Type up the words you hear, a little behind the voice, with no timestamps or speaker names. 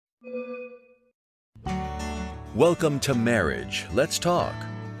Welcome to Marriage, Let's Talk,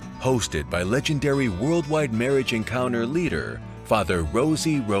 hosted by legendary worldwide marriage encounter leader, Father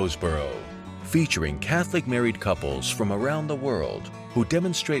Rosie Roseborough, featuring Catholic married couples from around the world who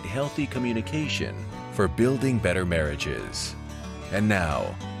demonstrate healthy communication for building better marriages. And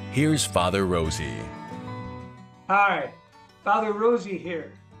now, here's Father Rosie. Hi, Father Rosie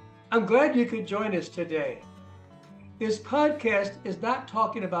here. I'm glad you could join us today. This podcast is not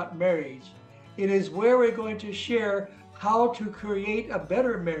talking about marriage. It is where we're going to share how to create a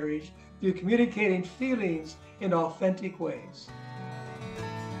better marriage through communicating feelings in authentic ways.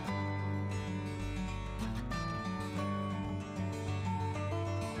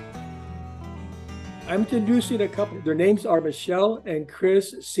 I'm introducing a couple. Their names are Michelle and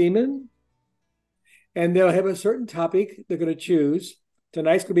Chris Seaman, and they'll have a certain topic they're going to choose.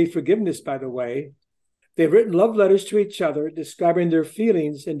 Tonight's going to be forgiveness, by the way. They've written love letters to each other, describing their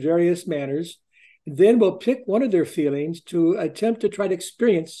feelings in various manners. Then we'll pick one of their feelings to attempt to try to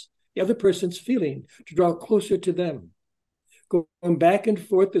experience the other person's feeling, to draw closer to them. Going back and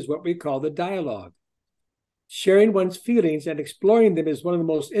forth is what we call the dialogue. Sharing one's feelings and exploring them is one of the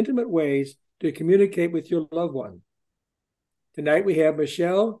most intimate ways to communicate with your loved one. Tonight we have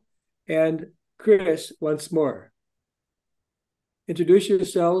Michelle and Chris once more. Introduce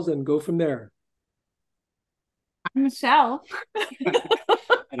yourselves and go from there. I'm Michelle.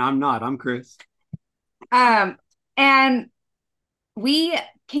 And I'm Chris. And we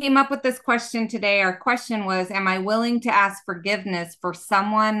came up with this question today. Our question was, am I willing to ask forgiveness for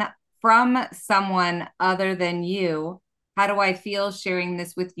someone from someone other than you? How do I feel sharing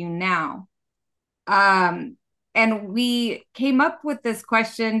this with you now? And we came up with this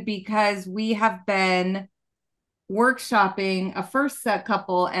question because we have been workshopping a first set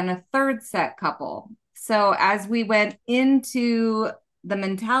couple and a third set couple. So as we went into the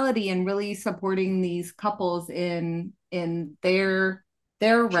mentality and really supporting these couples in their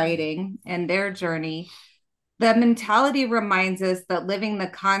writing and their journey, the mentality reminds us that living the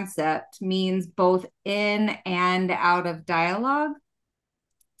concept means both in and out of dialogue.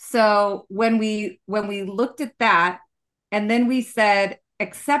 So when we looked at that, and then we said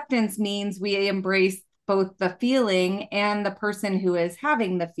acceptance means we embrace both the feeling and the person who is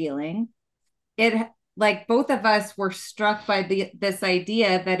having the feeling. It, like, both of us were struck by this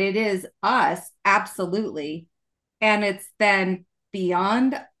idea that it is us, absolutely, and it's then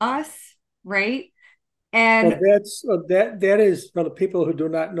beyond us, right? And that is for the people who do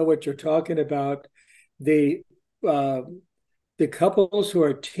not know what you're talking about. The couples who are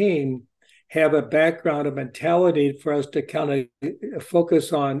a team have a background, a mentality for us to kind of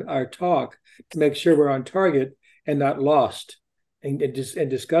focus on our talk to make sure we're on target and not lost, and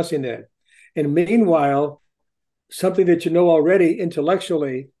discussing that. And meanwhile, something that you know already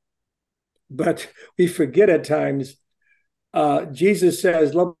intellectually, but we forget at times, Jesus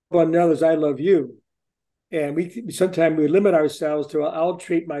says, love one another as I love you. And sometimes we limit ourselves to, I'll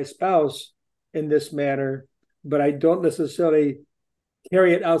treat my spouse in this manner, but I don't necessarily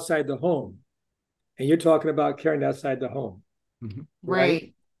carry it outside the home. And you're talking about carrying outside the home. Mm-hmm.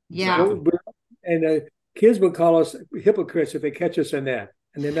 Right? Yeah. And kids would call us hypocrites if they catch us in that.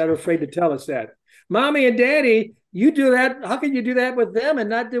 And they're not afraid to tell us that. Mommy and Daddy, you do that. How can you do that with them and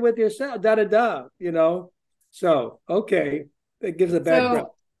not do it with yourself? You know? So, okay. It gives a background.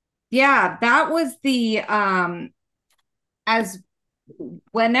 Yeah, that was as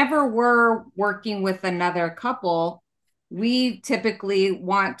whenever we're working with another couple, we typically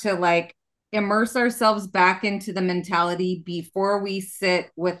want to immerse ourselves back into the mentality before we sit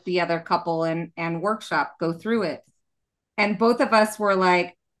with the other couple and workshop, go through it. And both of us were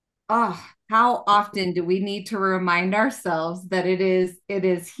like, oh, how often do we need to remind ourselves that it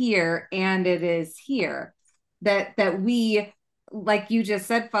is here and it is here, that we, like you just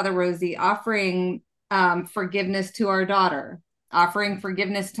said, Father Rosie, offering forgiveness to our daughter, offering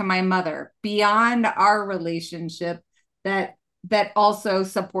forgiveness to my mother beyond our relationship that also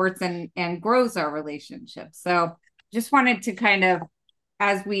supports and grows our relationship. So just wanted to kind of,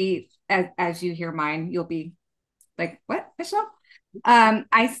 as you hear mine, you'll be like, what, Michelle?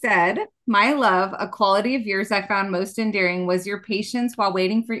 I said, my love, a quality of yours I found most endearing was your patience while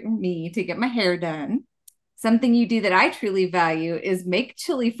waiting for me to get my hair done. Something you do that I truly value is make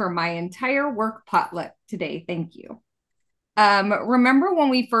chili for my entire work potluck today. Thank you. Remember when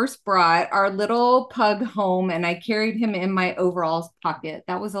we first brought our little pug home and I carried him in my overalls pocket?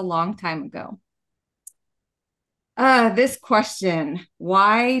 That was a long time ago. This question,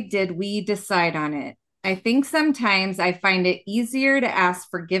 why did we decide on it? I think sometimes I find it easier to ask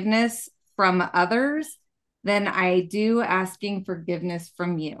forgiveness from others than I do asking forgiveness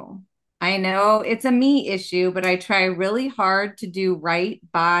from you. I know it's a me issue, but I try really hard to do right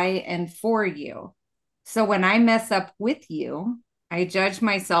by and for you. So when I mess up with you, I judge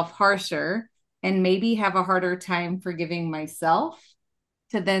myself harsher and maybe have a harder time forgiving myself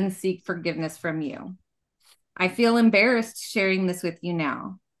to then seek forgiveness from you. I feel embarrassed sharing this with you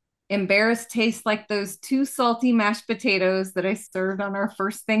now. Embarrassed tastes like those two salty mashed potatoes that I served on our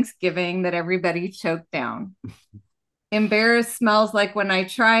first Thanksgiving that everybody choked down. Embarrassed smells like when I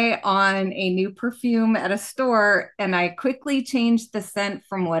try on a new perfume at a store and I quickly change the scent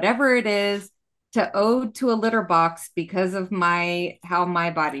from whatever it is to ode to a litter box because of my how my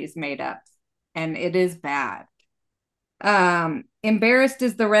body is made up. And it is bad. Embarrassed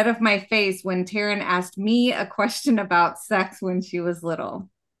is the red of my face when Taryn asked me a question about sex when she was little.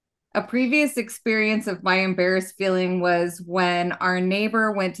 A previous experience of my embarrassed feeling was when our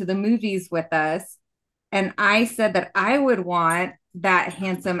neighbor went to the movies with us, and I said that I would want that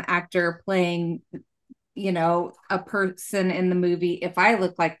handsome actor playing, a person in the movie if I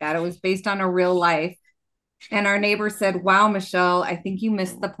looked like that. It was based on a real life. And our neighbor said, "Wow, Michelle, I think you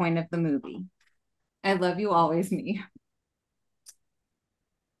missed the point of the movie. I love you always, me."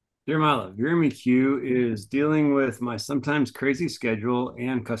 Dear my love, your MEQ is dealing with my sometimes crazy schedule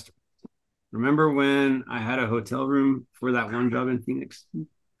and customers. Remember when I had a hotel room for that one job in Phoenix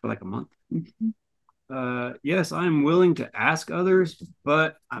for like a month? Yes, I'm willing to ask others,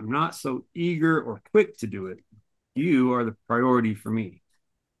 but I'm not so eager or quick to do it. You are the priority for me.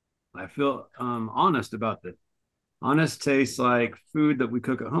 I feel honest about this. Honest tastes like food that we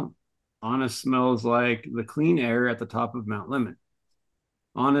cook at home. Honest smells like the clean air at the top of Mount Lemon.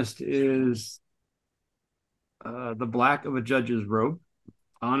 Honest is the black of a judge's robe.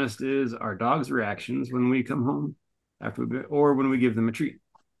 Honest is our dog's reactions when we come home or when we give them a treat.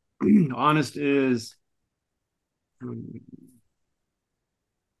 Honest is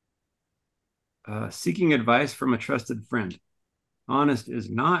seeking advice from a trusted friend. Honest is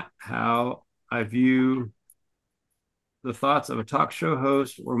not how I view the thoughts of a talk show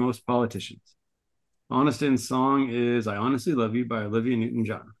host or most politicians. Honest in song is I Honestly Love You by Olivia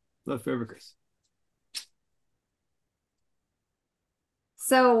Newton-John. Love forever, Chris.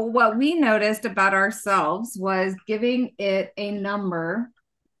 So, what we noticed about ourselves was giving it a number.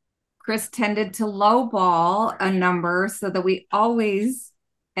 Chris tended to lowball a number so that we always,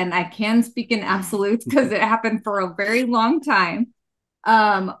 and I can speak in absolutes because it happened for a very long time,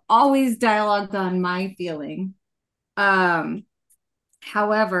 always dialogued on my feeling. However,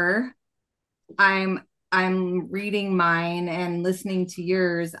 I'm reading mine and listening to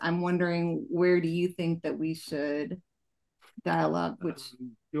yours. I'm wondering, where do you think that we should dialogue? Which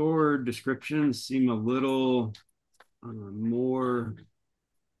your descriptions seem a little more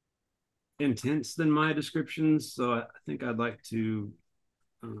intense than my descriptions, so I think I'd like to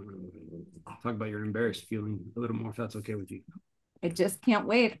talk about your embarrassed feeling a little more, if that's okay with you. I just can't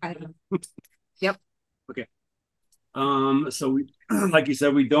wait. Yep. Okay. So we, like you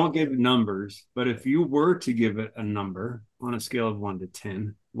said, we don't give numbers, but if you were to give it a number on a scale of 1 to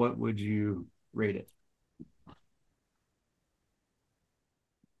 10, what would you rate it?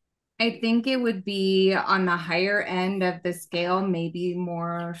 I think it would be on the higher end of the scale, maybe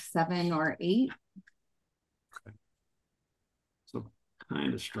more 7 or 8. Okay. So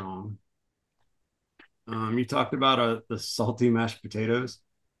kind of strong. You talked about the salty mashed potatoes.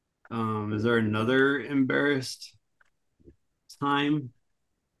 Is there another embarrassed time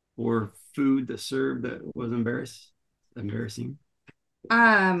or food that served that was embarrassing?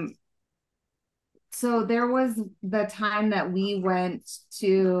 So there was the time that we went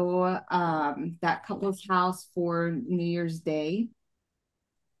to that couple's house for New Year's Day,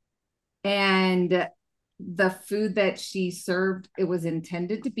 and the food that she served, it was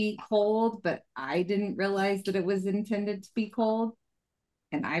intended to be cold, but I didn't realize that it was intended to be cold.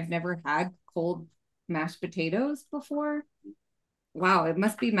 And I've never had cold mashed potatoes before. Wow, it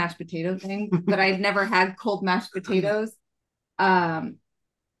must be mashed potato thing, but I've never had cold mashed potatoes.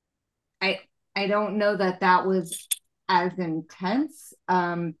 I don't know that was as intense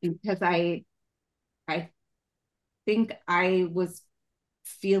because I think I was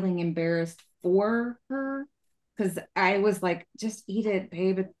feeling embarrassed for her because I was like, just eat it,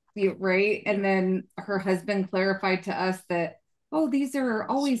 babe, right? And then her husband clarified to us that, oh, these are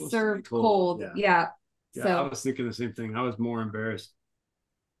always served cold. Yeah. Yeah, so I was thinking the same thing. I was more embarrassed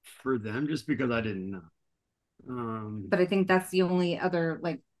for them just because I didn't know. But I think that's the only other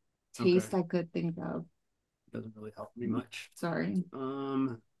taste I could think of. Doesn't really help me much. Sorry.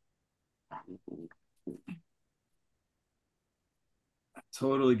 I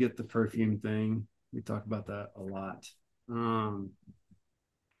totally get the perfume thing. We talk about that a lot.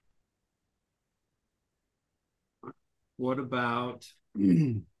 What about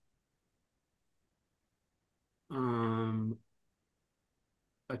a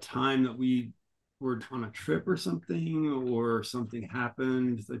time that we were on a trip or something, or something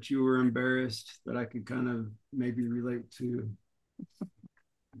happened that you were embarrassed that I could kind of maybe relate to?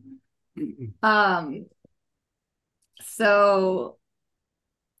 So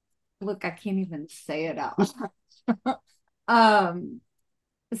look, I can't even say it out. um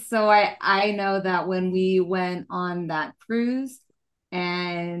so I know that when we went on that cruise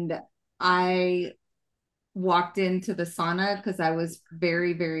and I walked into the sauna because I was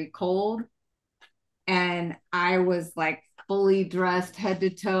very, very cold, and I was like fully dressed head to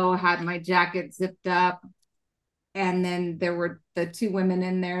toe, had my jacket zipped up, and then there were the two women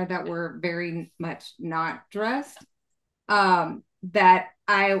in there that were very much not dressed. That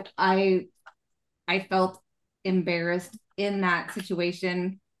I felt embarrassed in that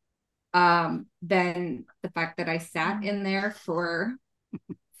situation. Then the fact that I sat in there for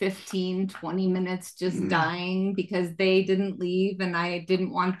 15-20 minutes just dying because they didn't leave, and I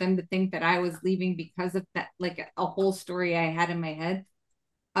didn't want them to think that I was leaving because of that, like a whole story I had in my head.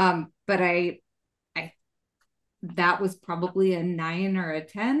 But I that was probably a 9 or a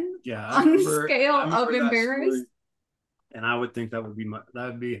 10 on the scale of embarrassed. And I would think that would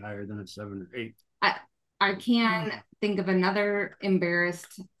be higher than a 7 or 8. I can think of another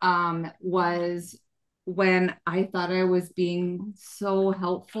embarrassed was when I thought I was being so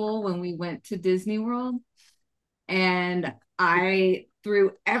helpful when we went to Disney World, and I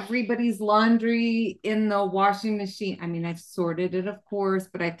threw everybody's laundry in the washing machine. I mean, I sorted it, of course,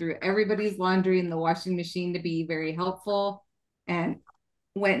 but I threw everybody's laundry in the washing machine to be very helpful, and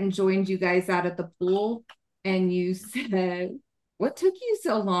went and joined you guys out at the pool. And you said, "What took you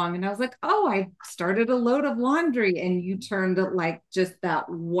so long?" And I was like, "Oh, I started a load of laundry." And you turned it like just that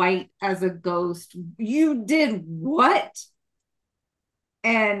white as a ghost. "You did what?"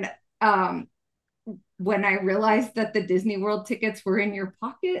 And when I realized that the Disney World tickets were in your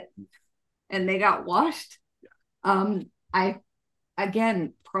pocket and they got washed, I,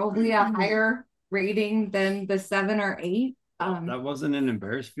 again, probably a higher rating than the 7 or 8. That wasn't an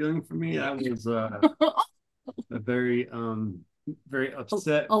embarrassed feeling for me. That was a very very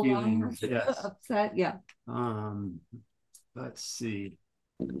upset feeling. Yes. Upset, yeah. Let's see.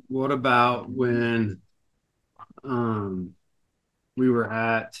 What about when we were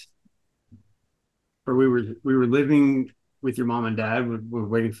living with your mom and dad? We were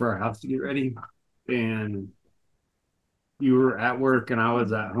waiting for our house to get ready, and you were at work and I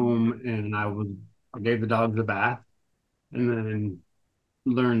was at home, and I gave the dogs a bath, and then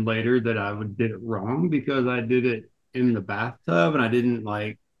learned later that I did it wrong because I did it in the bathtub and I didn't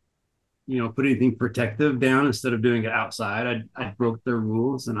put anything protective down instead of doing it outside. I broke their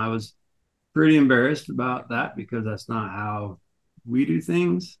rules, and I was pretty embarrassed about that because that's not how we do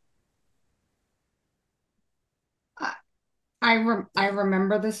things. I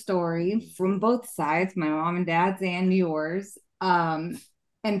remember the story from both sides, my mom and dad's and yours, and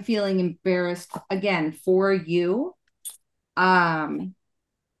feeling embarrassed again for you.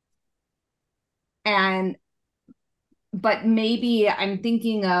 But maybe I'm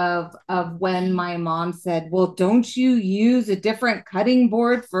thinking of when my mom said, "Well, don't you use a different cutting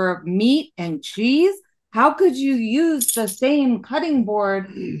board for meat and cheese? How could you use the same cutting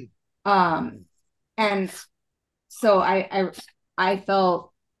board?" And so I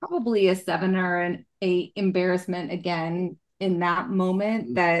felt probably a 7 or an 8 embarrassment again in that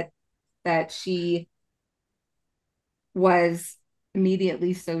moment that she was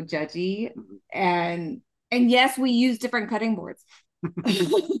immediately so judgy. And yes, we use different cutting boards.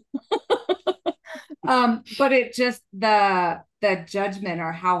 But it just the judgment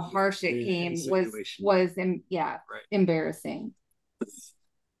or how harsh it came was embarrassing.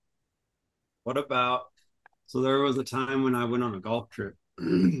 What about, so there was a time when I went on a golf trip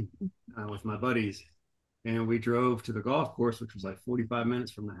with my buddies, and we drove to the golf course, which was like 45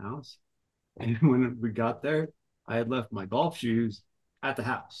 minutes from the house. And when we got there, I had left my golf shoes at the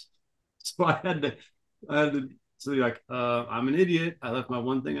house. So I had to so like, I'm an idiot. I left my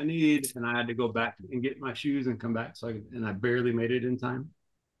one thing I need, and I had to go back and get my shoes and come back. And I barely made it in time.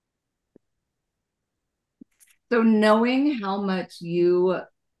 So knowing how much you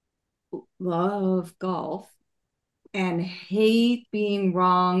love golf and hate being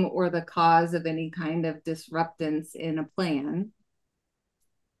wrong or the cause of any kind of disruptance in a plan,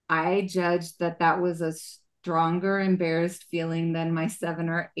 I judged that was a stronger embarrassed feeling than my 7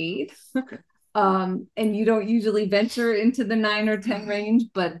 or 8. And you don't usually venture into the 9 or 10 range,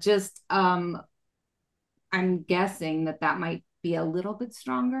 but just I'm guessing that might be a little bit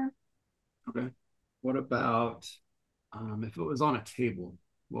stronger. Okay. What about if it was on a table,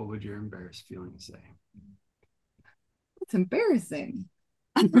 what would your embarrassed feeling say? It's embarrassing.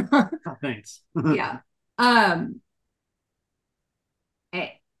 Thanks. Yeah.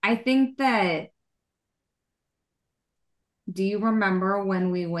 I think that, do you remember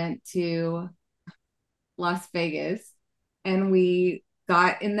when we went to Las Vegas and we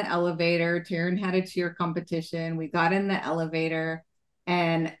got in the elevator? Taryn had a cheer competition. We got in the elevator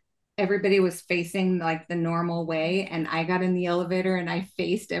and everybody was facing like the normal way. And I got in the elevator and I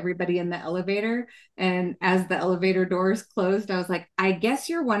faced everybody in the elevator. And as the elevator doors closed, I was like, I guess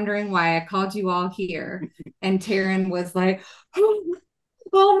you're wondering why I called you all here. And Taryn was like, oh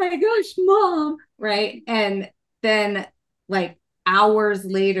my gosh, Mom. Right. And then like hours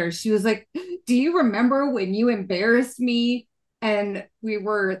later, she was like, do you remember when you embarrassed me? And we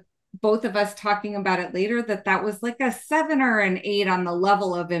were both of us talking about it later, that was like a 7 or an 8 on the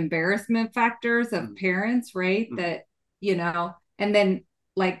level of embarrassment factors of parents, right? That, and then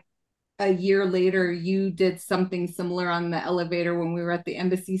like a year later, you did something similar on the elevator when we were at the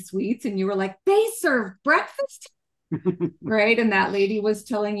Embassy Suites, and you were like, they serve breakfast, right? And that lady was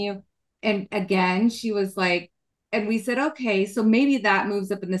telling you, and again, she was like, and we said, okay, so maybe that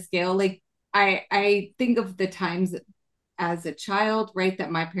moves up in the scale. Like I think of the times as a child, right,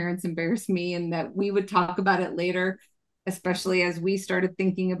 that my parents embarrassed me and that we would talk about it later, especially as we started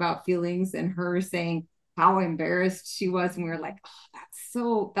thinking about feelings and her saying how embarrassed she was. And we were like,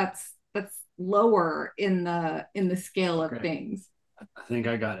 oh, that's lower in the scale of things. I think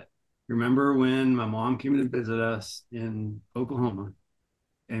I got it. Remember when my mom came to visit us in Oklahoma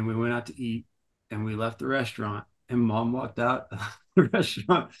and we went out to eat and we left the restaurant and Mom walked out the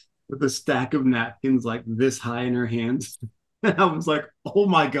restaurant with a stack of napkins like this high in her hands. And I was like, oh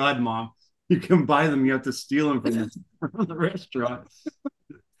my God, Mom, you can buy them. You have to steal them from the restaurant.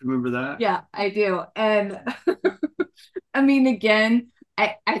 Remember that? Yeah, I do. And I mean, again,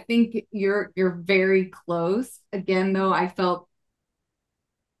 I think you're very close. Again, though, I felt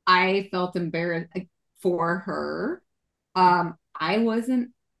embarrassed for her. I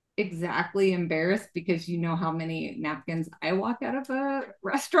wasn't exactly embarrassed because you know how many napkins I walk out of a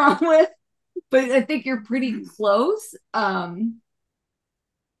restaurant with, but I think you're pretty close. I'm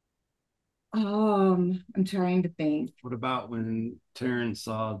trying to think. What about when Taryn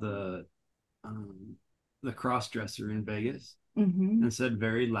saw the cross-dresser in Vegas and said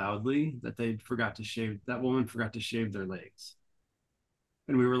very loudly that that woman forgot to shave their legs?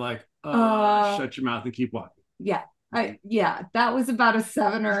 And we were like, shut your mouth and keep walking. Yeah. That was about a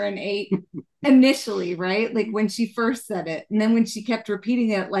 7 or an 8 initially, right? Like when she first said it. And then when she kept repeating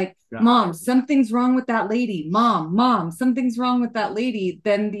it, like, Mom, something's wrong with that lady. Mom, something's wrong with that lady.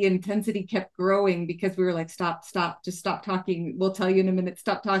 Then the intensity kept growing because we were like, stop, just stop talking. We'll tell you in a minute,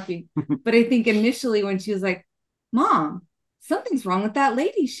 stop talking. But I think initially when she was like, Mom, something's wrong with that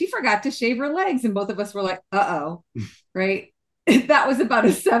lady. She forgot to shave her legs. And both of us were like, uh-oh, right? That was about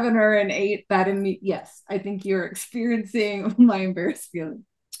a 7 or an 8. That in me, yes, I think you're experiencing my embarrassed feeling.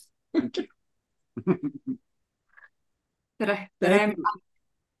 Thank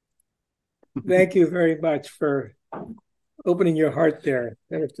you very much for opening your heart there.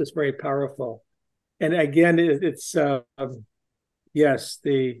 That was just very powerful. And again, it's yes,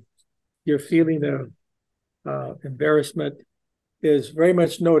 your feeling of embarrassment is very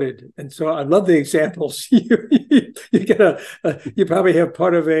much noted. And so I love the examples. You probably have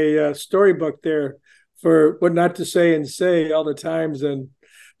part of a storybook there for what not to say and say all the times.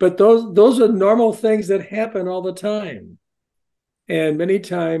 But those are normal things that happen all the time. And many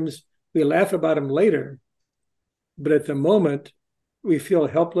times we laugh about them later, but at the moment we feel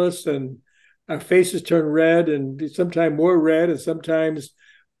helpless and our faces turn red, and sometimes more red, and sometimes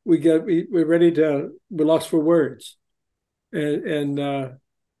we're lost for words. And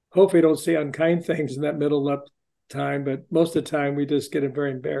hopefully don't say unkind things in that middle of time, but most of the time we just get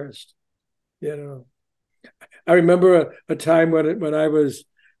very embarrassed. I remember a time when I was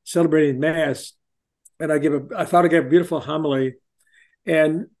celebrating Mass, and I thought I gave a beautiful homily,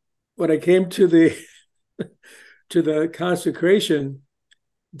 and when I came to the to the consecration,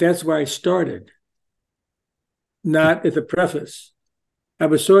 that's where I started, not at the preface. I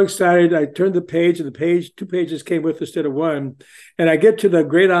was so excited. I turned the page, and 2 pages came with instead of 1. And I get to the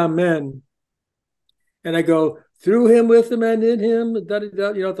great Amen, and I go, through him, with him, and in him, at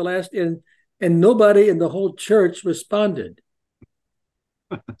the last, and nobody in the whole church responded.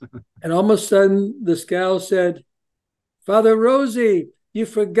 And all of a sudden, this gal said, Father Rosie, you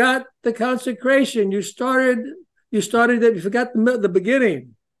forgot the consecration. You started that. You forgot the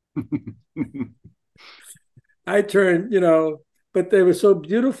beginning. I turned, but they were so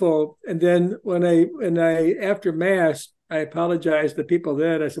beautiful. And then when I after Mass, I apologized to people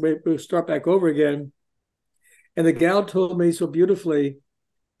then. I said, wait, we'll start back over again. And the gal told me so beautifully,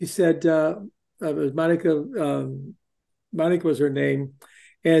 he said, it was Monica was her name,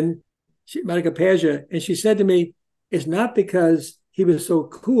 and Monica Pazia, and she said to me, it's not because he was so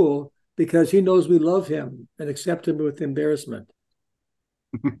cool, because he knows we love him and accept him with embarrassment.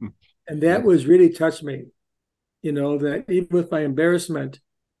 And that was really touched me, that even with my embarrassment,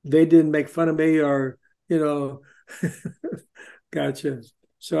 they didn't make fun of me or, gotcha.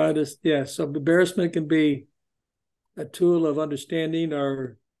 So so embarrassment can be a tool of understanding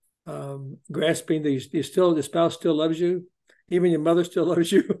or grasping that the spouse still loves you, even your mother still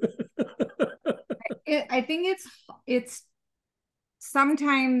loves you. I think it's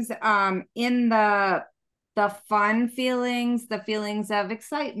sometimes in the fun feelings, the feelings of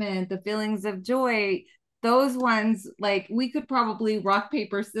excitement, the feelings of joy, those ones, like we could probably rock,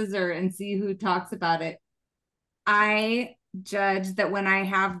 paper, scissors and see who talks about it. I judge that when I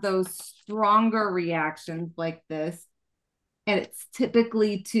have those stronger reactions like this, and it's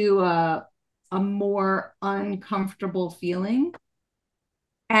typically to a more uncomfortable feeling.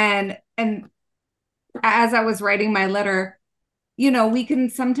 And as I was writing my letter, we can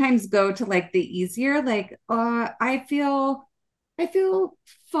sometimes go to like the easier, like, I feel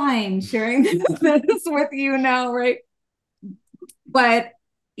fine sharing this with you now, right? But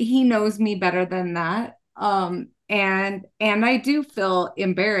he knows me better than that. And I do feel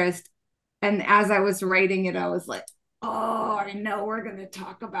embarrassed. And as I was writing it, I was like, oh, I know we're going to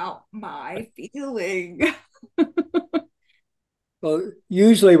talk about my feeling. Well,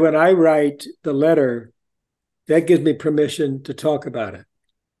 usually when I write the letter, that gives me permission to talk about it.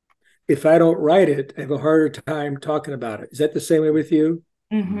 If I don't write it, I have a harder time talking about it. Is that the same way with you?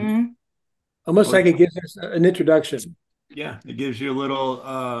 Mm-hmm. Almost like it gives us an introduction. Yeah, it gives you a little,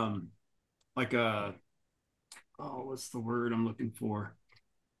 what's the word I'm looking for?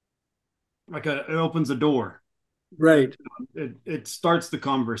 It opens a door. Right. It starts the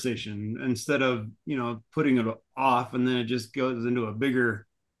conversation instead of, putting it off and then it just goes into a bigger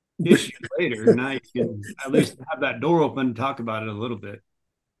issue later. Now you can at least have that door open to talk about it a little bit.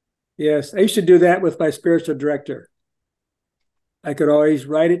 Yes, I used to do that with my spiritual director. I could always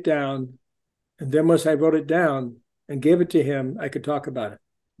write it down, and then once I wrote it down and gave it to him, I could talk about it.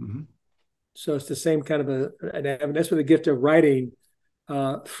 Mm-hmm. So it's the same kind of and that's where the gift of writing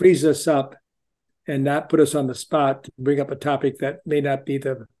frees us up and not put us on the spot to bring up a topic that may not be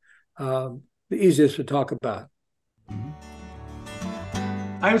the easiest to talk about. Mm-hmm.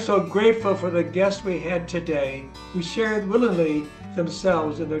 I'm so grateful for the guests we had today who shared willingly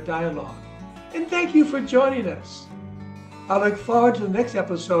themselves in their dialogue. And thank you for joining us. I look forward to the next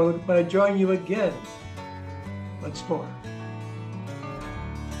episode when I join you again once more.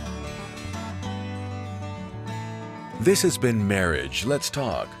 This has been Marriage, Let's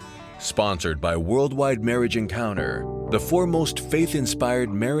Talk, sponsored by Worldwide Marriage Encounter, the foremost faith-inspired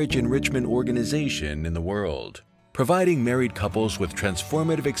marriage enrichment organization in the world, providing married couples with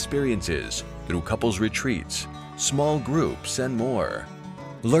transformative experiences through couples retreats, small groups, and more.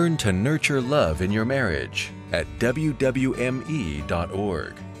 Learn to nurture love in your marriage at wwme.org.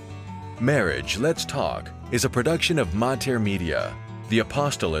 Marriage, Let's Talk is a production of Mater Media, the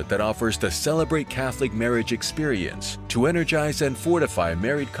apostolate that offers the Celebrate Catholic Marriage experience to energize and fortify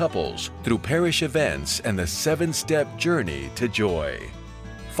married couples through parish events and the 7-step journey to joy.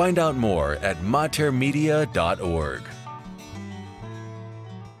 Find out more at matermedia.org.